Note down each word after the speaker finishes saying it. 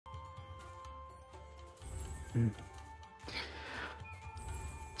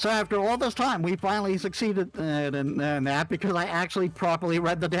So after all this time, we finally succeeded in that because I actually properly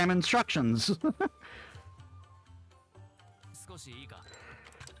read the damn instructions.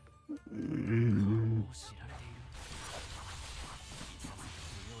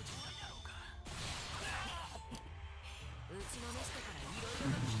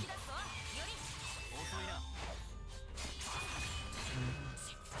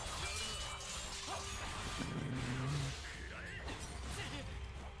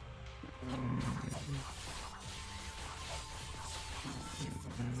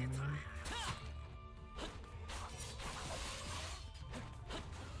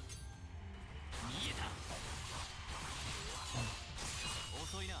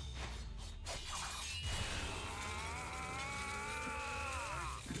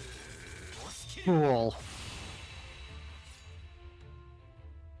 Cool.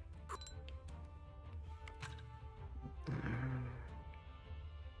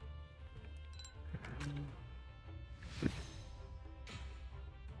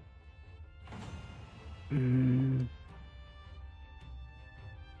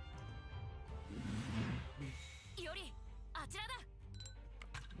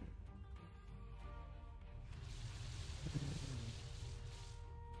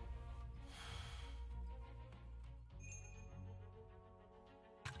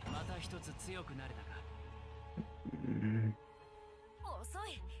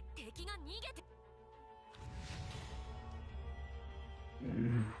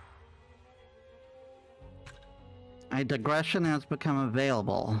 A digression has become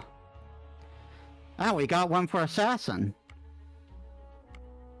available. Oh, we got one for Assassin.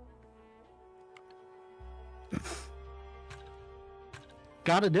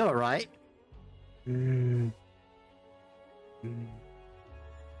 Gotta do it, right?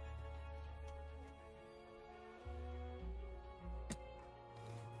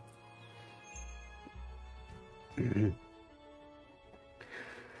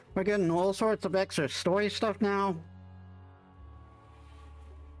 We're getting all sorts of extra story stuff now.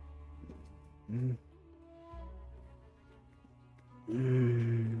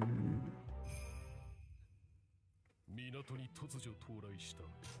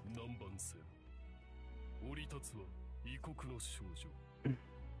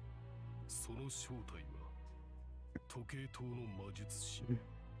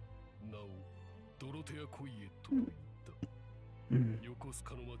 Dorothea 横須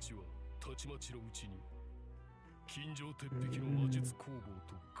賀の町はたちまちのうちに金城鉄壁の魔術工房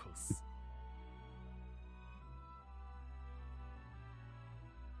と化す。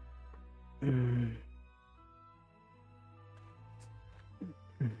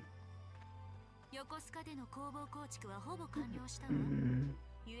横須賀での工房構築はほぼ完了したわ。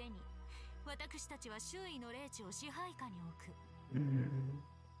ゆえに私たちは周囲の霊地を支配下に置く。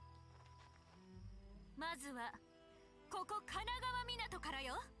まずはここ神奈川港から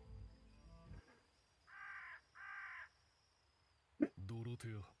よ。ドロテ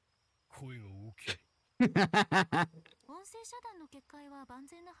ア、声が大きい。音声遮断の結界は万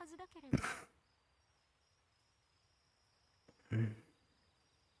全なはずだけれど。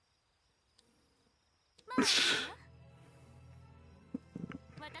まあ、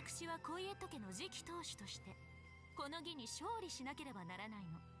私はコイエット家の次期当主としてこの儀に勝利しなければならない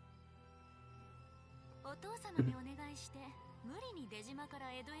の。お父様にお願いして無理に出島か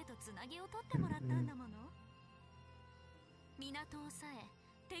ら江戸へとつなぎを取ってもらったんだもの。港を抑え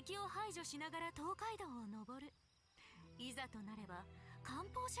敵を排除しながら東海道を登る。いざとなれば艦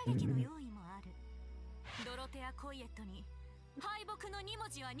砲射撃の用意もある。ドロテア・コイエットに敗北の2文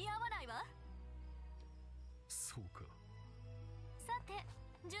字は似合わないわ。そうか。さて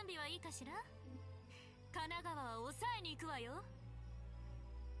準備はいいかしら。神奈川は抑えに行くわよ。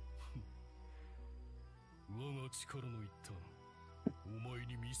我が力の一端、お前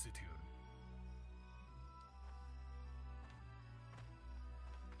に見せてやる。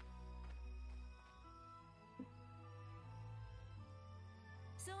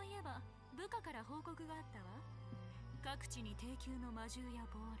そういえば部下から報告があったわ。各地に低級の魔獣や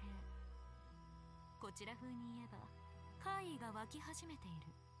亡霊、こちら風に言えば怪異が湧き始めている。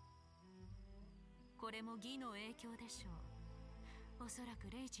これも義の影響でしょう。おそらく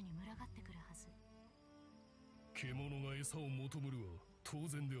霊地に群がってくるはず。獣が餌を求むるは当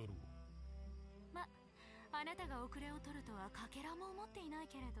然であろう。ま、あなたが遅れを取るとはかけらも思っていない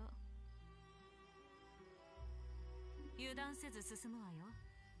けれど。油断せず進むわよ。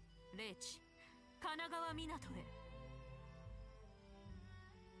霊地神奈川港へ。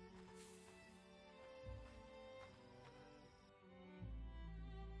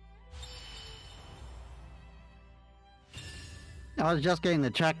I was just getting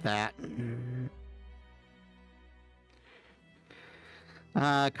to check that.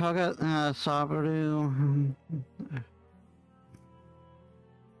 Koga Sabaru.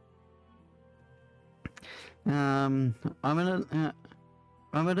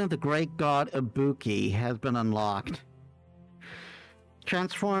 The Great God Ibuki has been unlocked.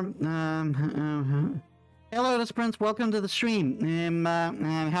 Transform. Hello, this Prince. Welcome to the stream.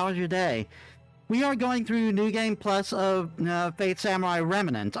 How was your day? We are going through New Game Plus of Fate Samurai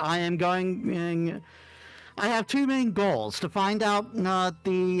Remnant. I have two main goals: to find out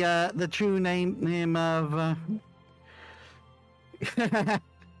the true name of.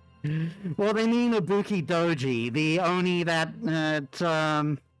 Well, they mean Ibuki Doji, the Oni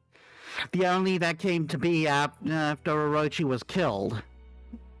that came to be after Orochi was killed.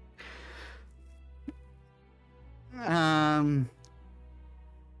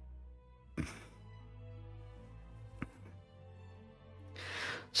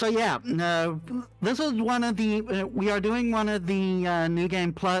 So yeah, this is one of the, we are doing one of the New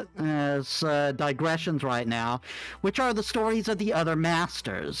Game Plus digressions right now, which are the stories of the other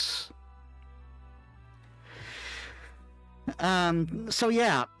masters. So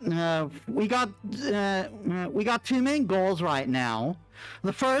yeah, we got two main goals right now.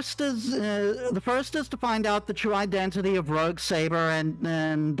 The first is to find out the true identity of Rogue Saber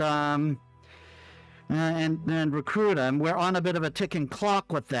and recruit him. We're on a bit of a ticking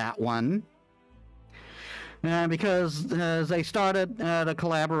clock with that one. Because they started a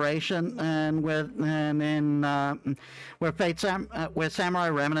collaboration where Samurai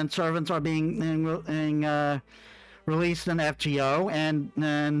Remnant servants are being released in FGO,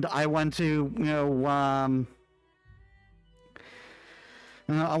 and I want to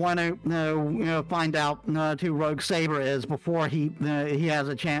I want to find out who Rogue Saber is before he has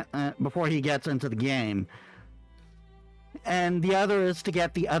a chance before he gets into the game. And the other is to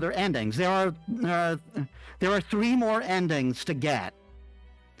get the other endings. There are 3 more endings to get,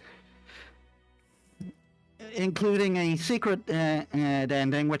 including a secret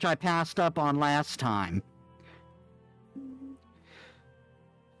ending, which I passed up on last time.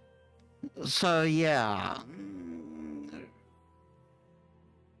 So yeah.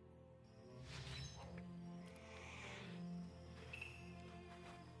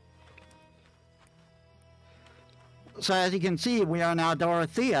 So as you can see, we are now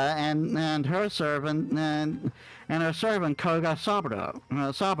Dorothea and her servant and her servant Koga Saburo,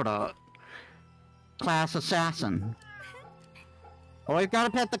 class assassin. Oh, we've got to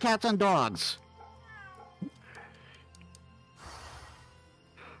pet the cats and dogs.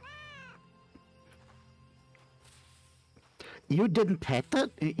 You didn't pet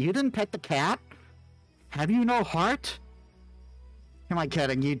the cat? Have you no heart? Am I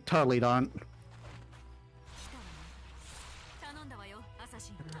kidding? You totally don't.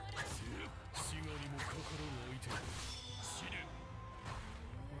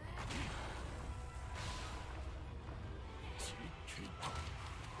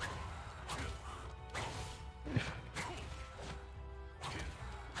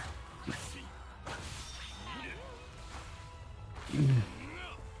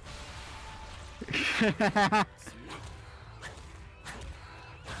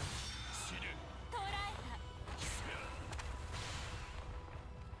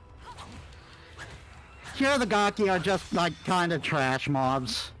 Here the Gaki are just like kind of trash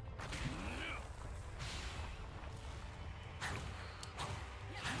mobs.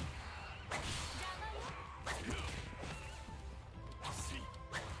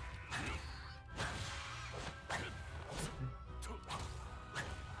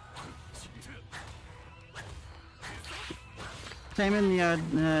 Same in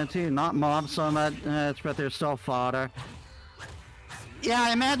the too, not mobs so much, but they're still fodder. Yeah,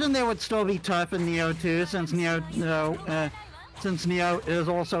 I imagine they would still be tough in Neo 2, since Neo is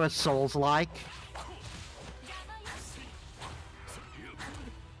also a Souls-like.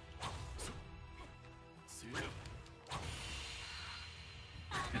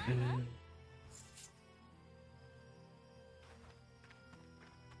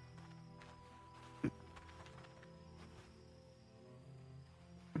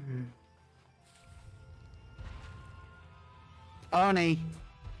 Oni.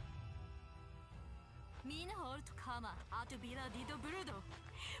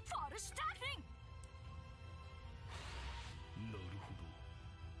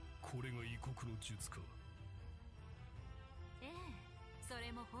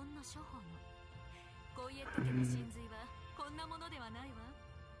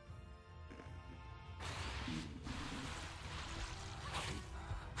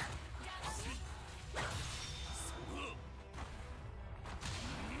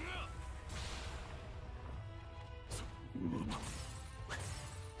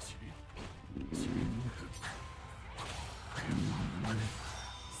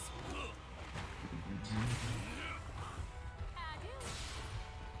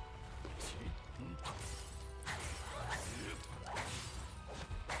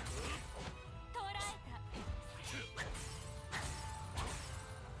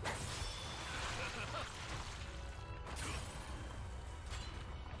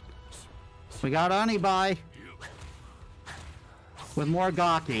 We got Onibai with more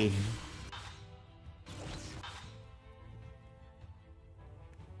Gaki.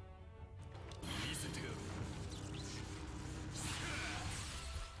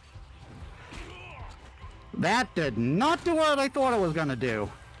 That did not do what I thought it was gonna do.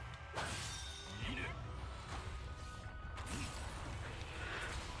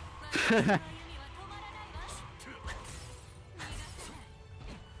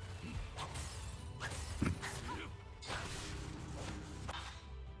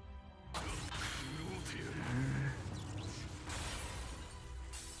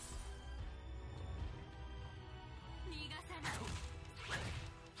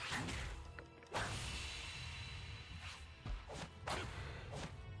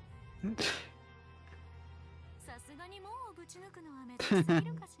さすがにもうぶち抜くのはめったすぎ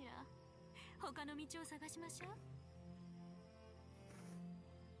るかしら。他の道を探しましょ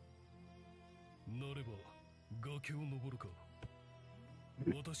う。なれば崖を登るか。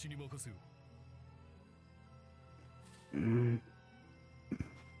私に任せよ。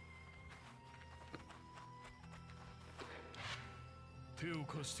手を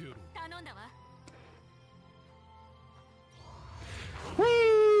貸してやろう。頼んだわ。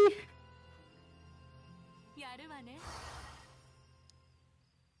やるわね。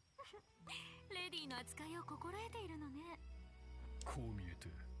レディーの扱いを心得ているのね。こう見えて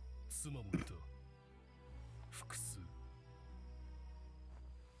妻もいた。複数。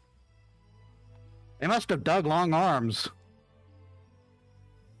They must have dug long arms.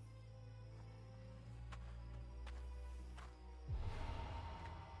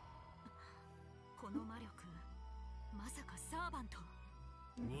 この魔力、まさかサーバント。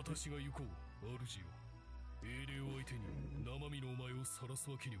私が行こう、主よ。英霊を相手に生身のお前を晒す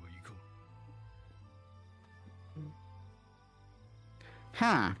わけにはいかん。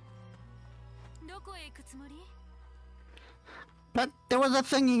Huh. どこへ行くつもり？ But there was a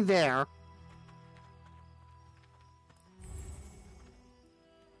thingy there.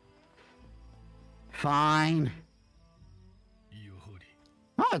 Fine. やはり。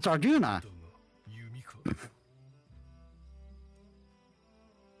Oh, it's Arjuna. だが弓か。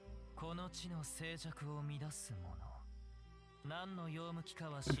この地の静寂を乱すもの、何の用向きか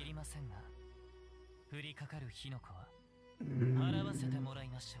は知りませんが、降りかかる火の粉は払わせてもらい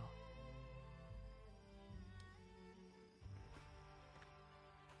ましょう。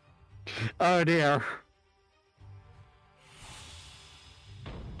Oh dear.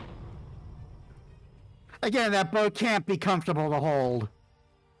 Again, that boat can't be comfortable to hold.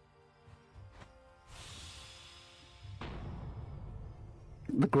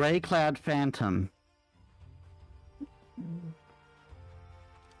 The gray-clad phantom.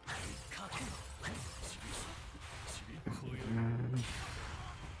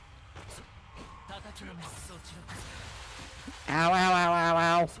 Ow, ow, ow, ow,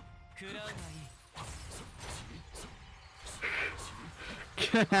 ow.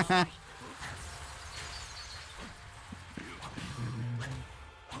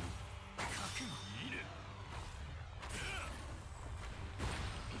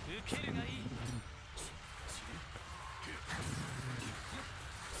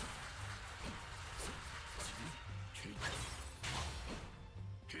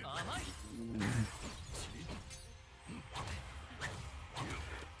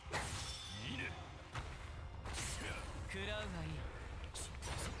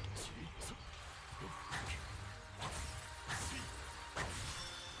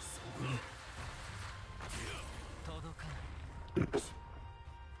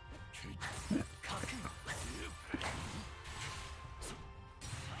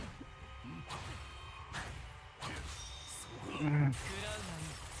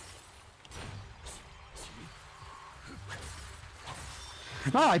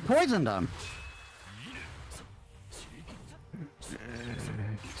 Oh, I poisoned him.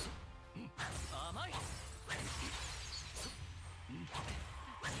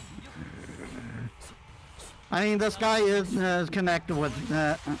 I mean, this guy is connected with,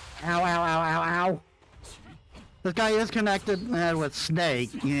 ow, ow, ow, ow, ow. This guy is connected with Snake,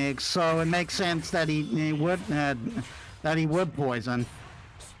 so it makes sense that he would poison.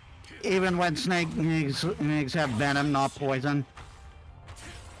 Even when snakes have venom, not poison.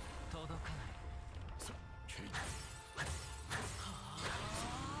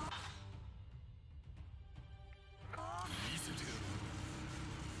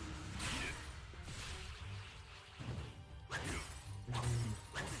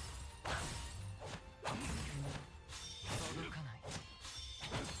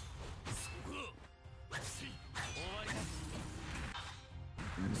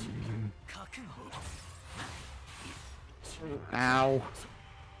 Ow.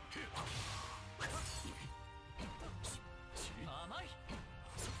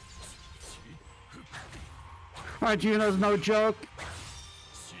 Arjuna's no joke.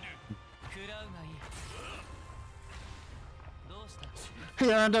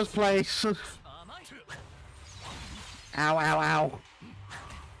 He earned his place. Ow, ow, ow.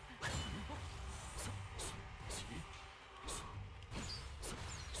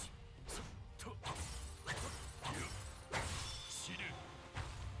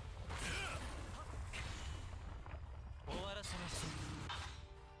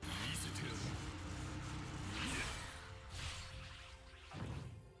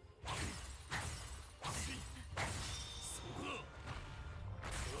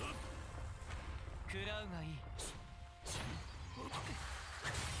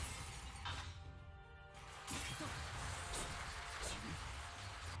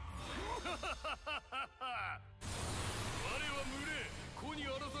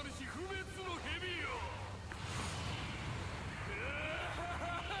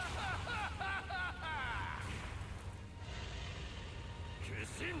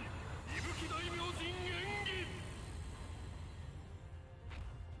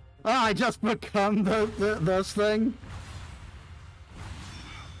 Oh, I just become this thing.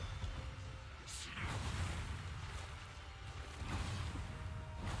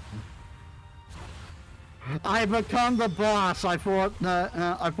 I become the boss I fought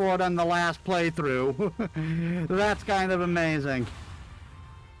in the last playthrough. That's kind of amazing.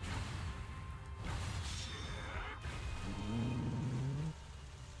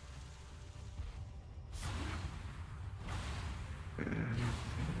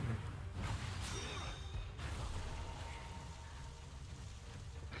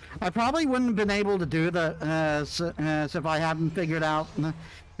 I probably wouldn't have been able to do this if I hadn't figured out,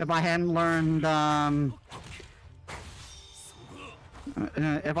 if I hadn't learned,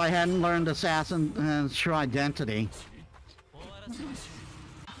 Assassin's true identity.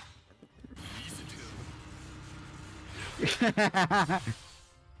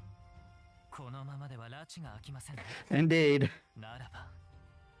 Indeed.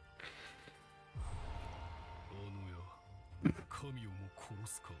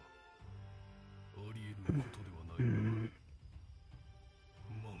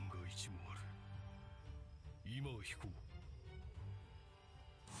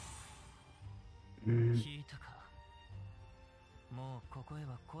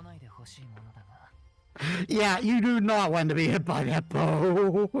 Yeah, you do not want to be hit by that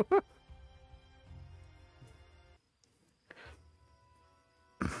bow.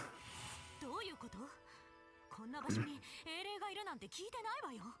 こんな場所に英霊がいるなんて聞いて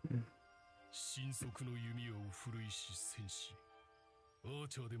ないわよ。神速の弓矢を振るいし戦士、アー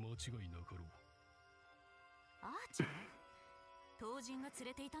チャーで間違いなかろう。アーチャー？当人が連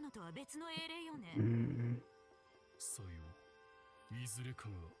れていたのとは別の英霊よね。さよう、いずれか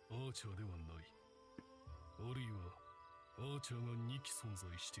がアーチャーではない。あるいはアーチャーが2機存在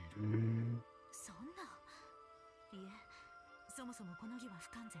している。そんな。いえ、そもそもこの儀は不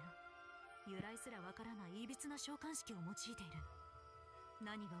完全。由来すらわからない歪な召喚式を用いている。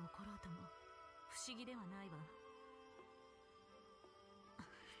何が起ころうとも不思議ではないわ。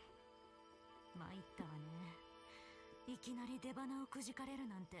参ったわね。いきなり出花をくじかれる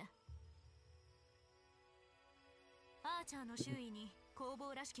なんて。アーチャーの周囲に工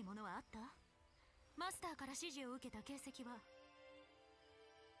房らしきものはあった？マスターから指示を受けた形跡は？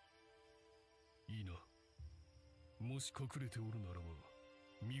いいな。もし隠れておるならば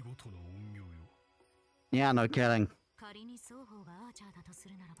見事な怨行よ。Yeah, no kidding. 仮に双方がアーチャーだとす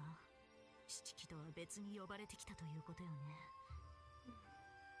るならば、七騎とは別に呼ばれてきたということよね。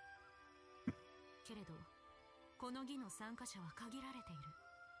けれど、この儀の参加者は限られてい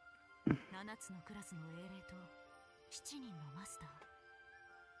る。7つのクラスの英霊と7人のマスター。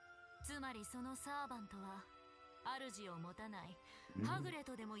つまりそのサーバントは、主を持たないはぐれ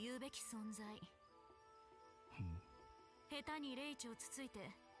とでも言うべき存在。下手に霊地をつついて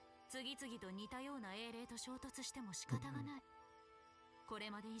次々と似たような英霊と衝突しても仕方がない。こ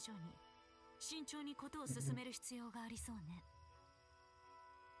れまで以上に慎重に事を進める必要がありそうね。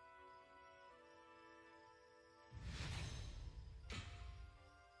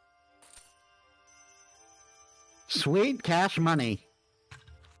Sweet cash money.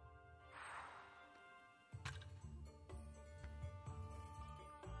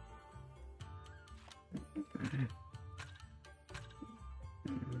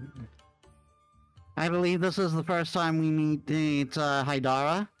 I believe this is the first time we meet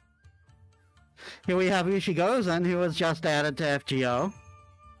Haidara. Here we have Ushigozen, who was just added to FGO.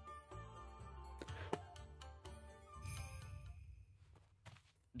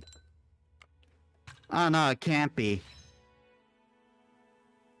 Oh no, it can't be.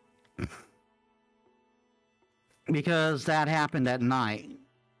 Because that happened at night.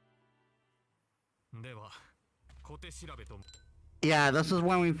 Yeah, this is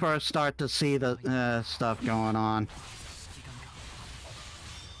when we first start to see the stuff going on.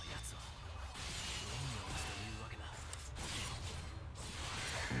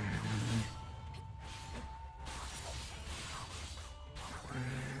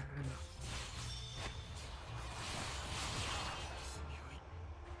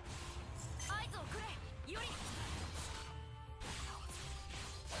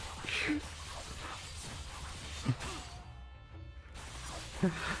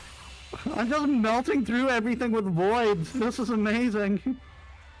 I'm just melting through everything with voids. This is amazing.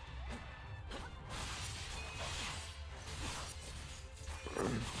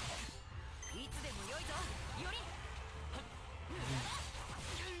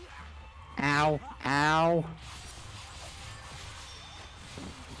 Ow, ow.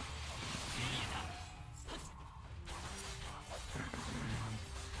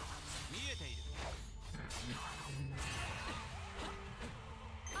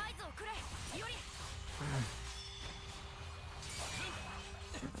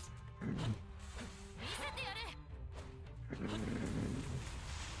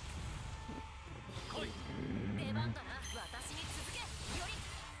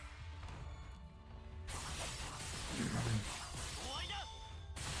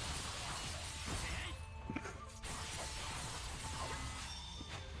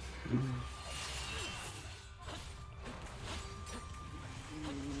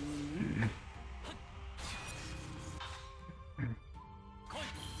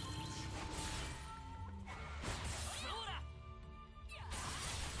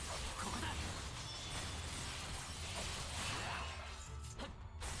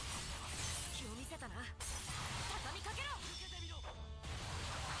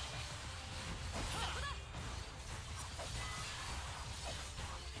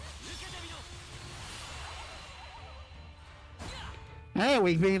 Hey,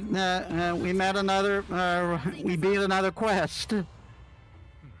 we beat another quest.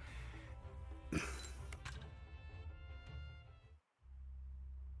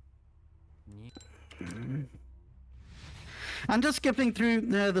 I'm just skipping through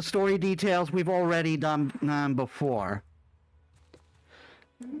the story details we've already done before.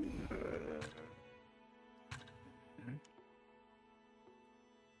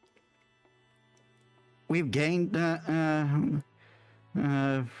 We've gained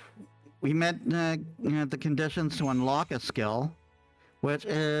we met the conditions to unlock a skill, which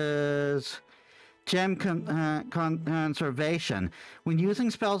is gem conservation. When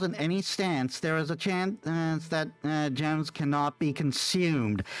using spells in any stance, there is a chance that gems cannot be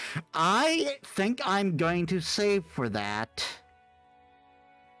consumed. I think I'm going to save for that.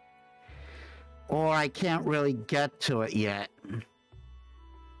 Or I can't really get to it yet.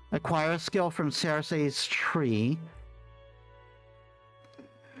 Acquire a skill from Cersei's tree.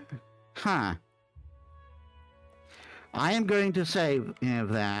 Huh. I am going to save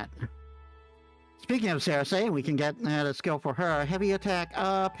that. Speaking of Cersei, we can get a skill for her. Heavy attack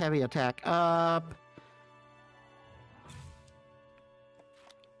up, heavy attack up.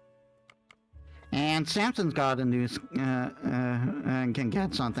 And Samson's got a new, and can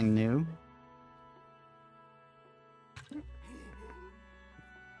get something new.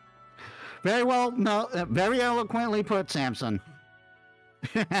 Very well, no, very eloquently put, Samson.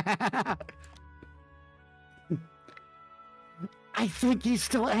 I think he's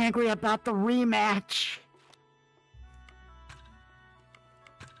still angry about the rematch.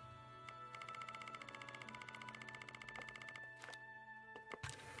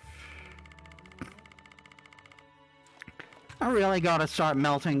 I really gotta start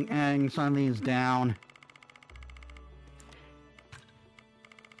melting some of these down.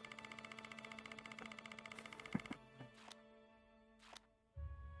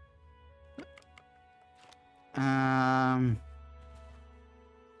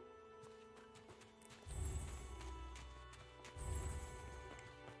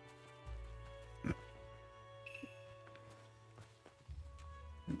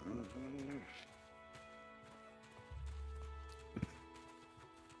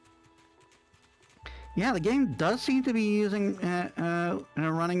 Yeah, the game does seem to be using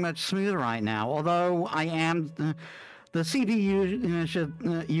running much smoother right now. Although I am the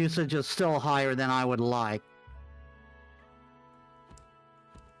CPU usage is still higher than I would like.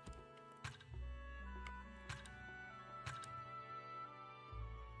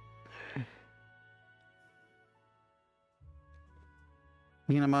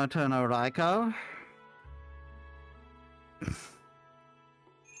 Minamoto no Raiko.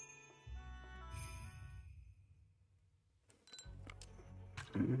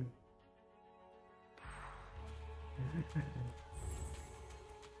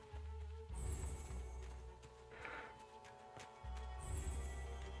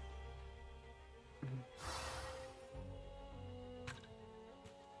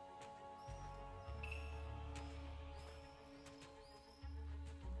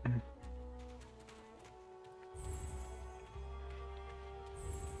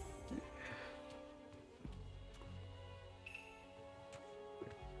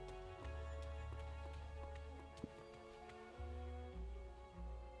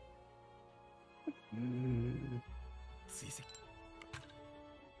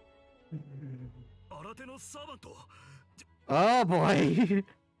 Oh boy,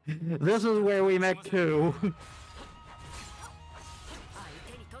 this is where we met two.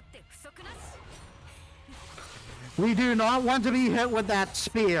 We do not want to be hit with that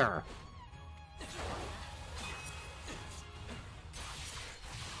spear.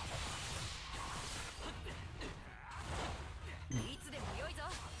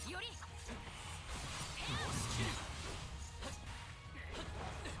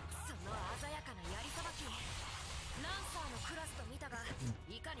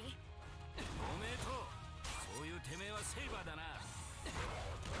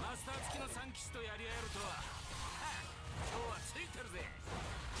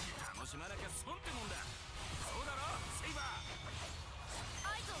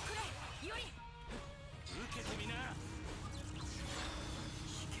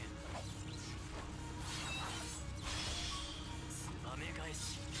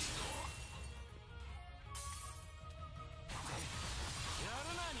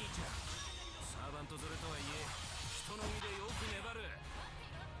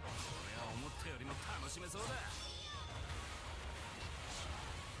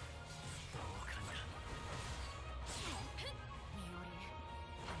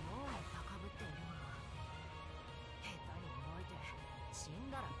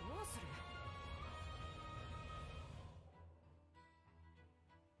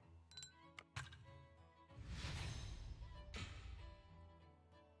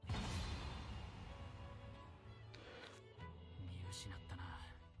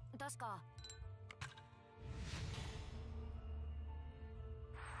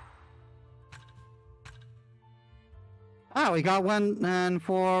 Oh, we got one and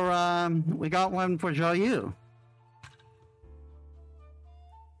for Zhou Yu.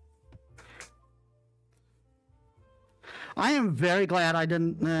 I am very glad I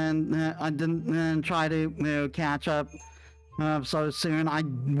didn't try to catch up so soon. I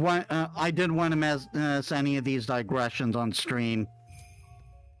didn't want to miss any of these digressions on stream.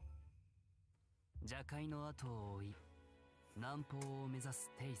 蛇界の後を追い南方を目指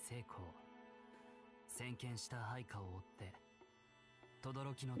す帝成功先見した配下を追って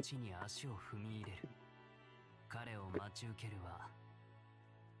轟の地に足を踏み入れる彼を待ち受けるは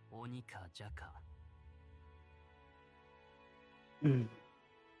鬼か蛇か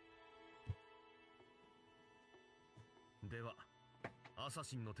ではアサ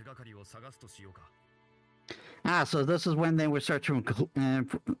シンの手がかりを探すとしようか Ah, so this is when they were searching.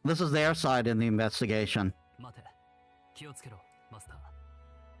 This is their side in the investigation. 待て、気をつけろ、マスター。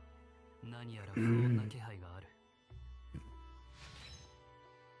何やら不穏な気配がある。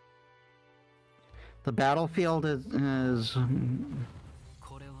The battlefield is.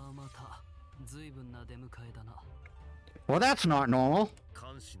 これはまた随分な出迎えだな。Well, that's not normal.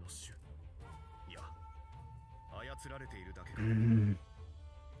 監視の種。いや、操られているだけか。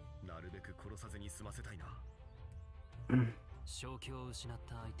なるべく殺さずに済ませたいな。正気を失っ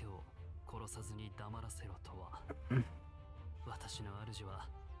た相手を殺さずに黙らせろとは私の主は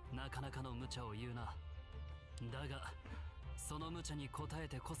なかなかの無茶を言うなだがその無茶に応え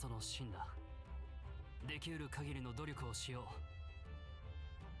てこその真だできうる限りの努力をしよう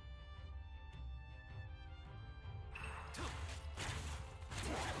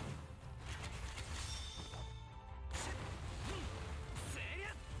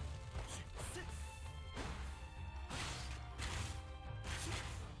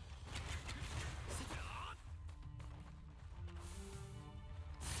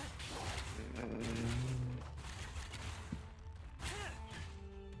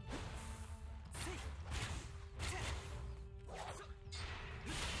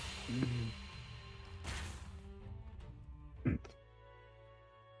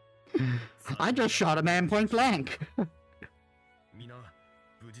I just shot a man point blank. みんな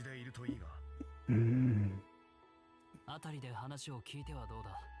無事でいるといいが。あたりで話を聞いてはどう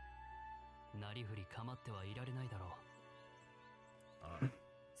だ。なりふり構ってはいられないだろう。ああ、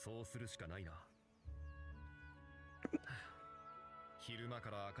そうするしかないな。昼間か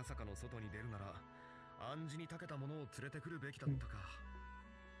ら赤坂の外に出るなら暗示に長けたものを連れてくるべきだったか。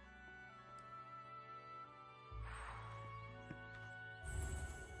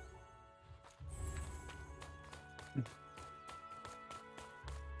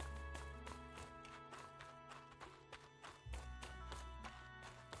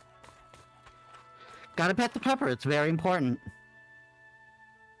Gotta pet the pepper, it's very important.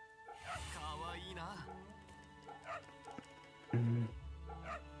 かわいいな。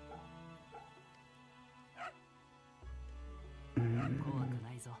怖く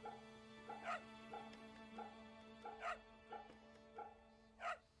ないぞ。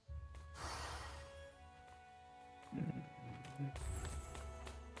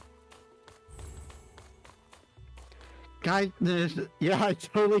Guy, yeah, I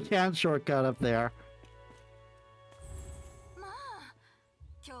totally can shortcut up there. まあ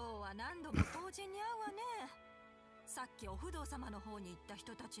今日は何度も当人に会うわね。さっきお不動様の方に行った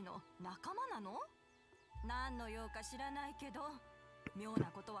人たちの仲間なの？何の用か知らないけど妙な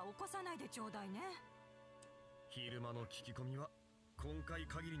ことは起こさないでちょうだいね。昼間の聞き込みは今回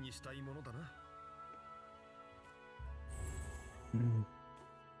限りにしたいものだな。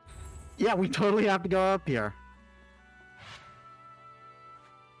Yeah, we totally have to go up here.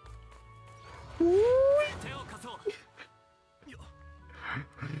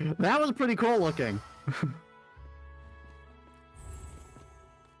 That was pretty cool looking.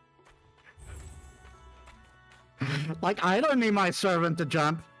 Like, I don't need my servant to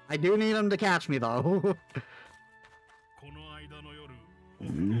jump. I do need him to catch me, though. この間の夜、お不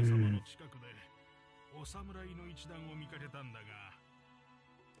動様の近くでお侍の一団を見かけたんだが、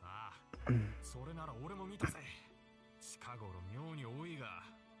ああ、それなら俺も見たぜ。近頃妙に多いが、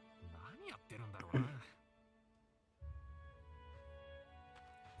何やってるんだろうな。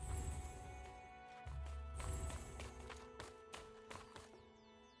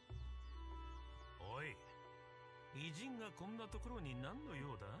おい、偉人がこんなところに何の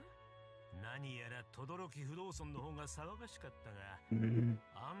用だ？何やら轟不動尊の方が騒がしかったが、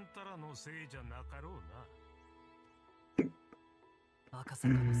あんたらのせいじゃなかろうな。赤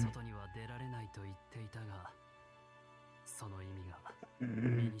坂の外には出られないと言っていたが、その意味が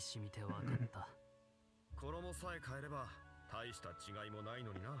身に染みて分かった。衣さえ変えれば大した違いもない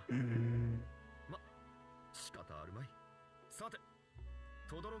のにな。ま、仕方あるまい。さて、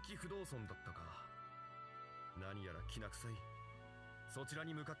轟不動尊だったか。何やらきな臭い。そちら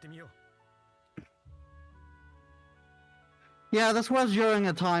に向かってみよう。Yeah, this was during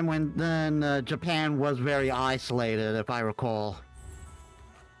a time when Japan was very isolated, if I recall.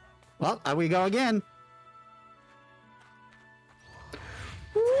 Well, there we go again.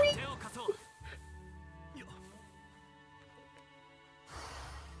 Whee!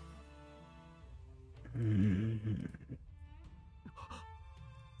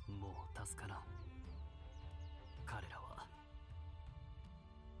 もう助からん。彼らは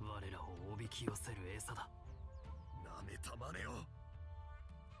我らをおびき寄せる餌だ。なめたまねを。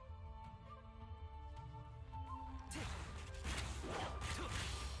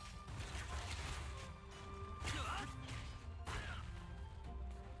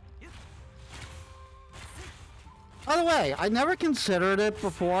By the way, I never considered it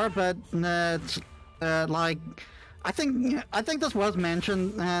before, but it's like I think this was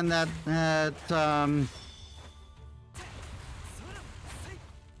mentioned, and that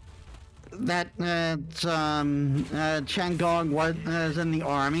Changong was in the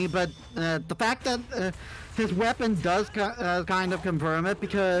army, but the fact that his weapon does kind of confirm it,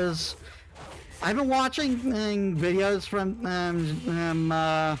 because I've been watching videos from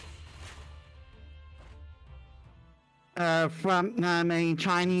a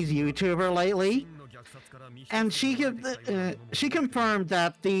Chinese YouTuber lately, and she confirmed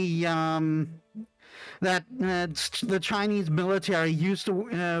that the Chinese military used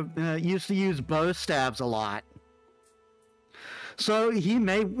to use bow stabs a lot. So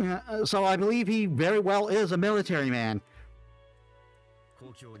so I believe he very well is a military man.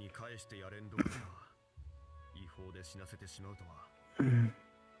 故郷に返してやれんどころか。違法で死なせてしまうとは不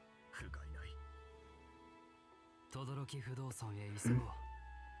甲斐ない。轟不動尊へ急ごう。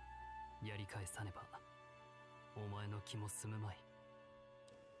やり返さねばお前の気も済むまい。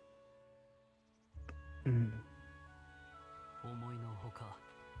思いのほか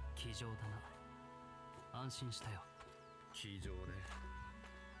気丈だな。安心したよ。気丈ね。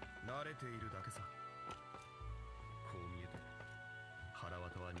慣れているだけさ。こう見えて腹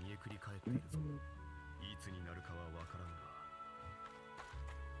渡は煮えくり返っているぞ。いつになるかはわからんが、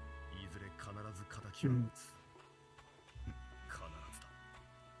いずれ必ず敵を撃つ。必ずだ。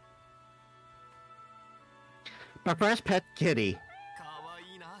 My first pet kitty.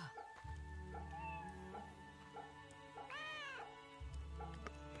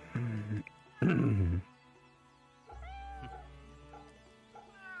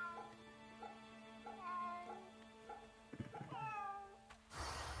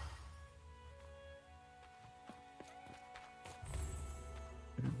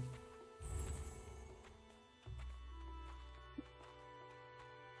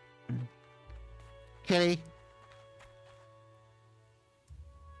 kitty. ど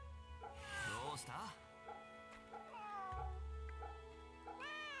うした？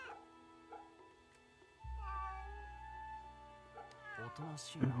おとな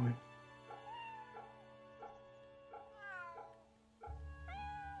しいな。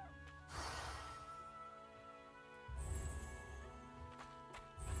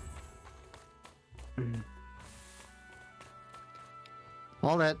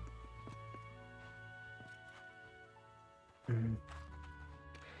Hold it.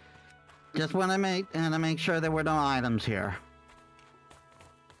 Just want to make sure there were no items here.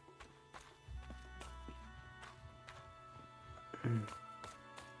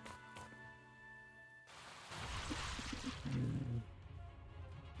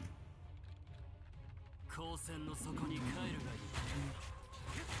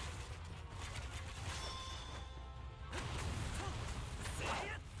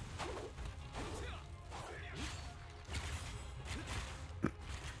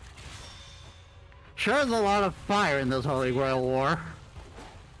 Sure is a lot of fire in this Holy Grail War.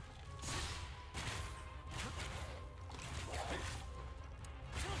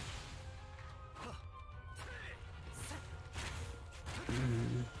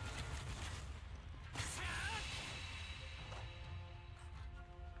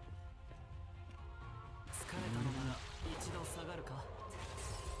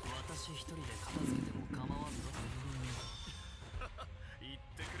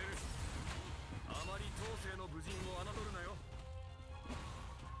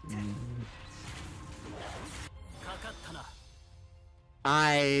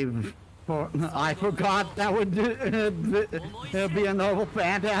 I forgot that would be a noble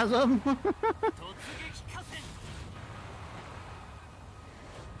phantasm.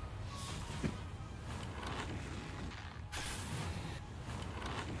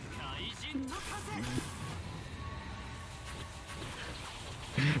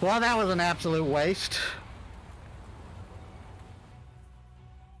 Well, that was an absolute waste.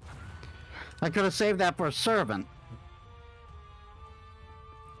 I could have saved that for a servant.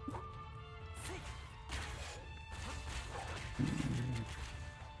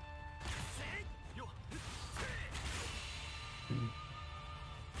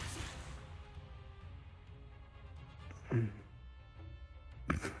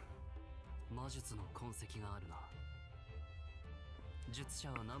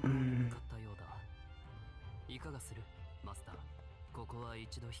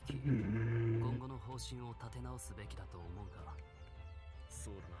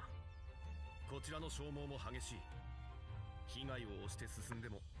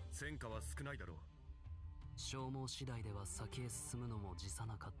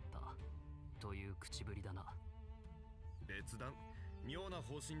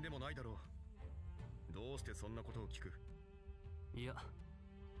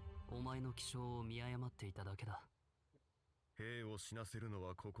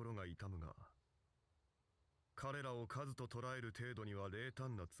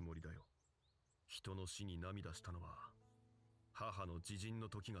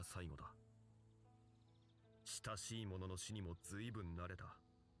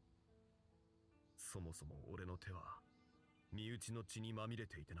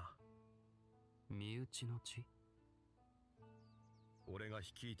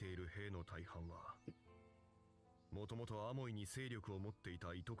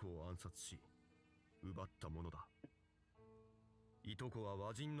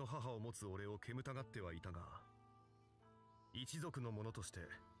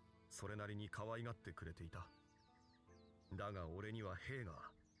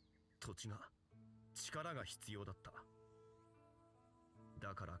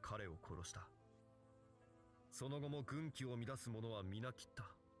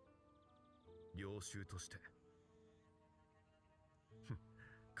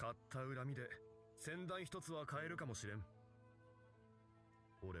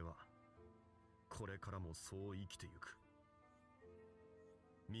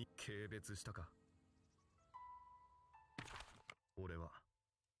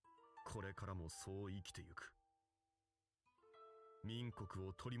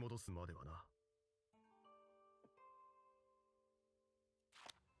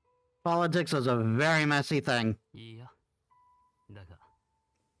 Politics is a very messy thing. いいや。だが、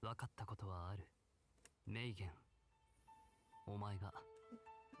分かったことはある。メイゲン。お前が、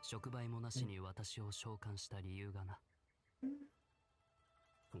触媒もなしに私を召喚した理由がな。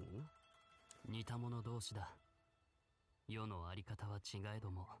ほう？似た者同士だ。世のあり方は違えど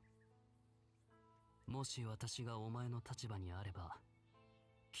も。もし私がお前の立場にあれば、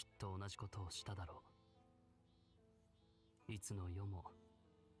きっと同じことをしただろいつの世も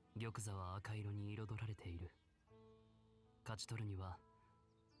玉座は赤色に彩られている。勝ち取るには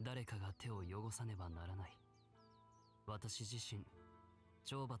誰かが手を汚さねばならない。私自身、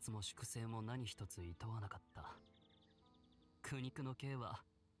懲罰も粛清も何一つ厭わなかった。苦肉の刑は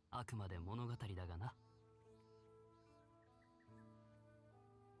あくまで物語だがな。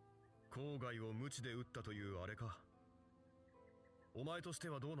郊外を鞭で撃ったというあれか。お前として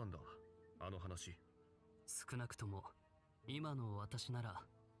はどうなんだ、あの話。少なくとも今の私なら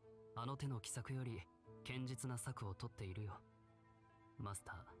あの手の奇策より堅実な策を取っているよ。マス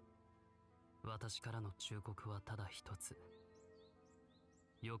ター、私からの忠告はただ一つ。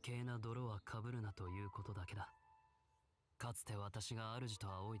余計な泥はかぶるなということだけだ。かつて私が主と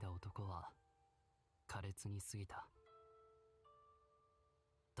仰いだ男は苛烈に過ぎた。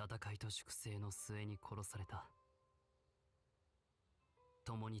戦いと粛清の末に殺された。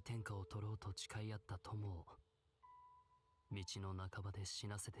共に天下を取ろうと誓い合った友を道の半ばで死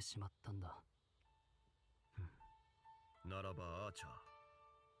なせてしまったんだ。ならばアーチャー、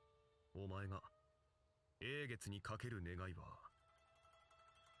お前が英月にかける願いは、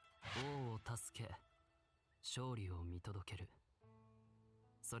王を助け勝利を見届ける。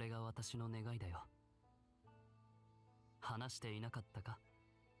それが私の願いだよ。話していなかったか？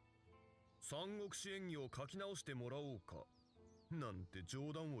三国志演義を書き直してもらおうかなんて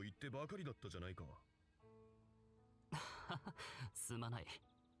冗談を言ってばかりだったじゃないか。すまない。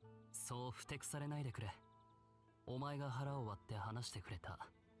そうふてくされないでくれ。お前が腹を割って話してくれた。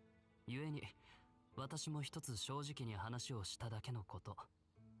故に私も一つ正直に話をしただけのこと。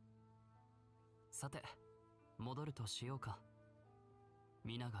さて、戻るとしようか。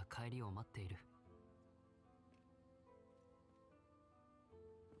皆が帰りを待っている。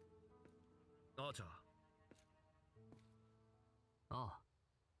アーチャー。ああ。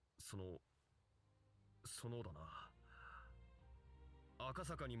そのだな。赤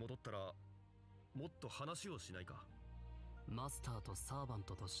坂に戻ったらもっと話をしないか。マスターとサーバン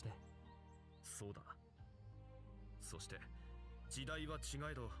トとして。そうだ。そして時代は違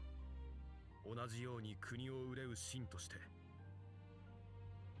えど同じように国を憂う臣として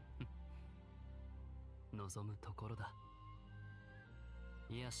望むところだ。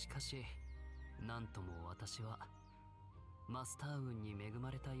いやしかし、なんとも私はマスター運に恵ま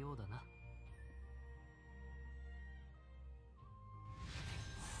れたようだな。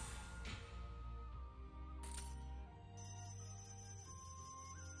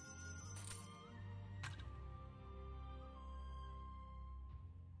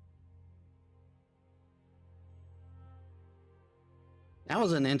That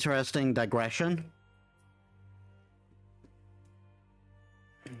was an interesting digression.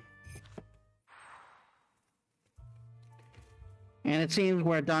 And it seems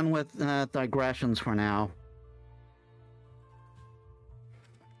we're done with digressions for now.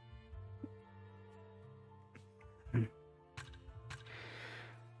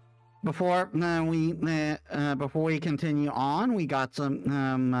 Before we continue on, we got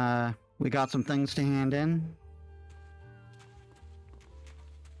some things to hand in.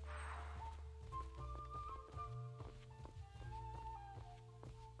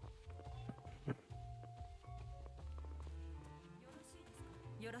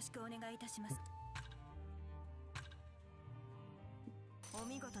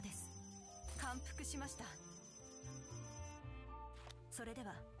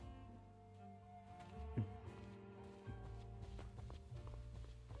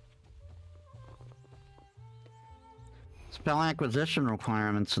 Spell acquisition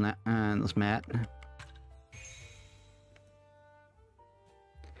requirements is met.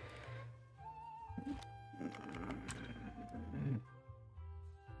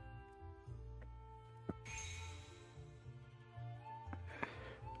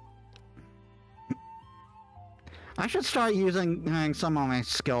 I should start using some of my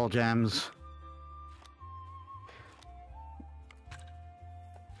skill gems.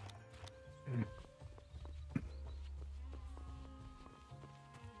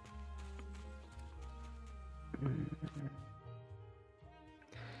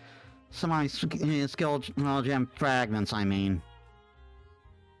 Some of my skill gem fragments, I mean.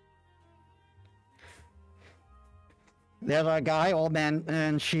 There's a guy, old man,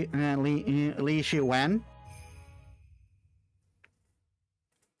 and Li Wen.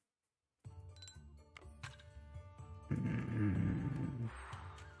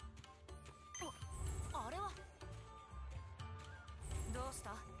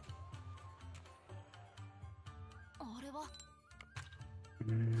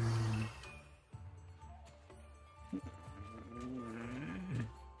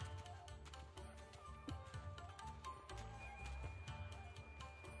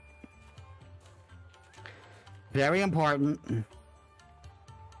 Very important.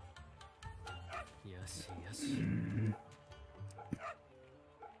 よしよし。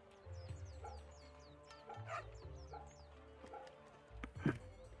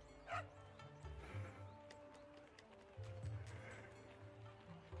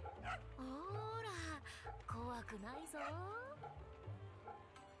ほーら、怖くないぞ。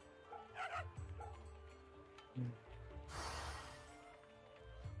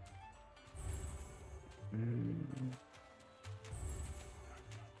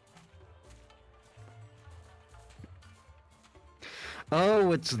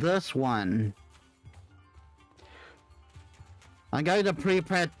Oh, it's this one. I got a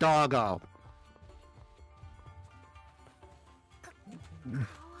pre-pet doggo. か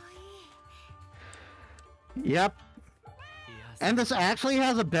わいい。 Yep. And this actually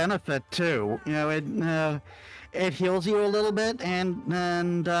has a benefit too. You know, it heals you a little bit and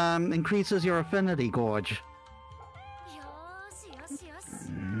increases your affinity gauge. よーしよしよし。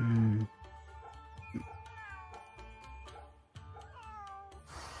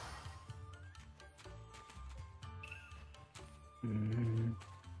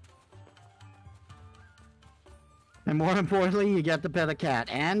 And more importantly, you get to pet a cat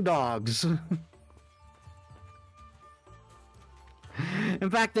and dogs. In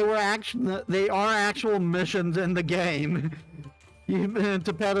fact, they are actual missions in the game.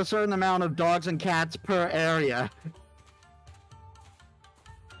 To pet a certain amount of dogs and cats per area.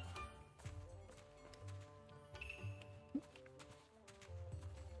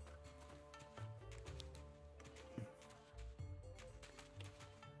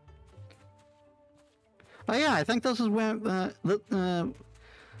 Oh yeah, I think this is where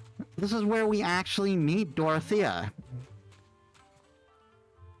this is where we actually meet Dorothea.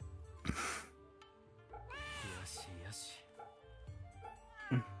 よしよし。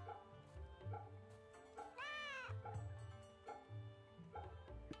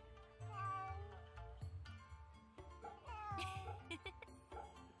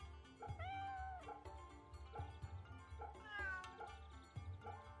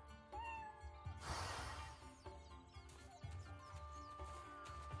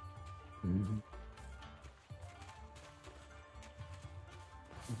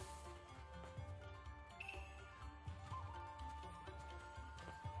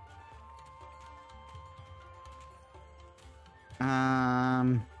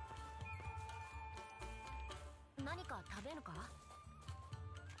 何か食べるか？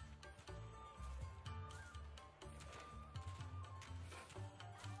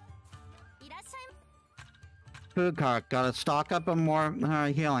 いらっしゃい。 Food cart, gotta stock up on more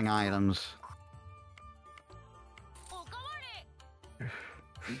healing items. おかわり。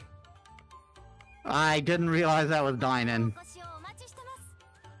 I didn't realize that was お dining. 越しをお待ちしてます。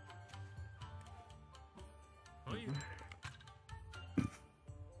 はい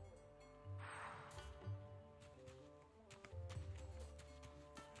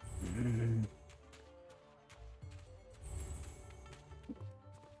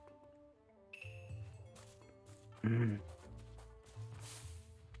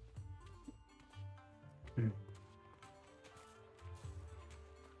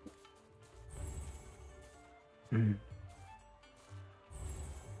Mm.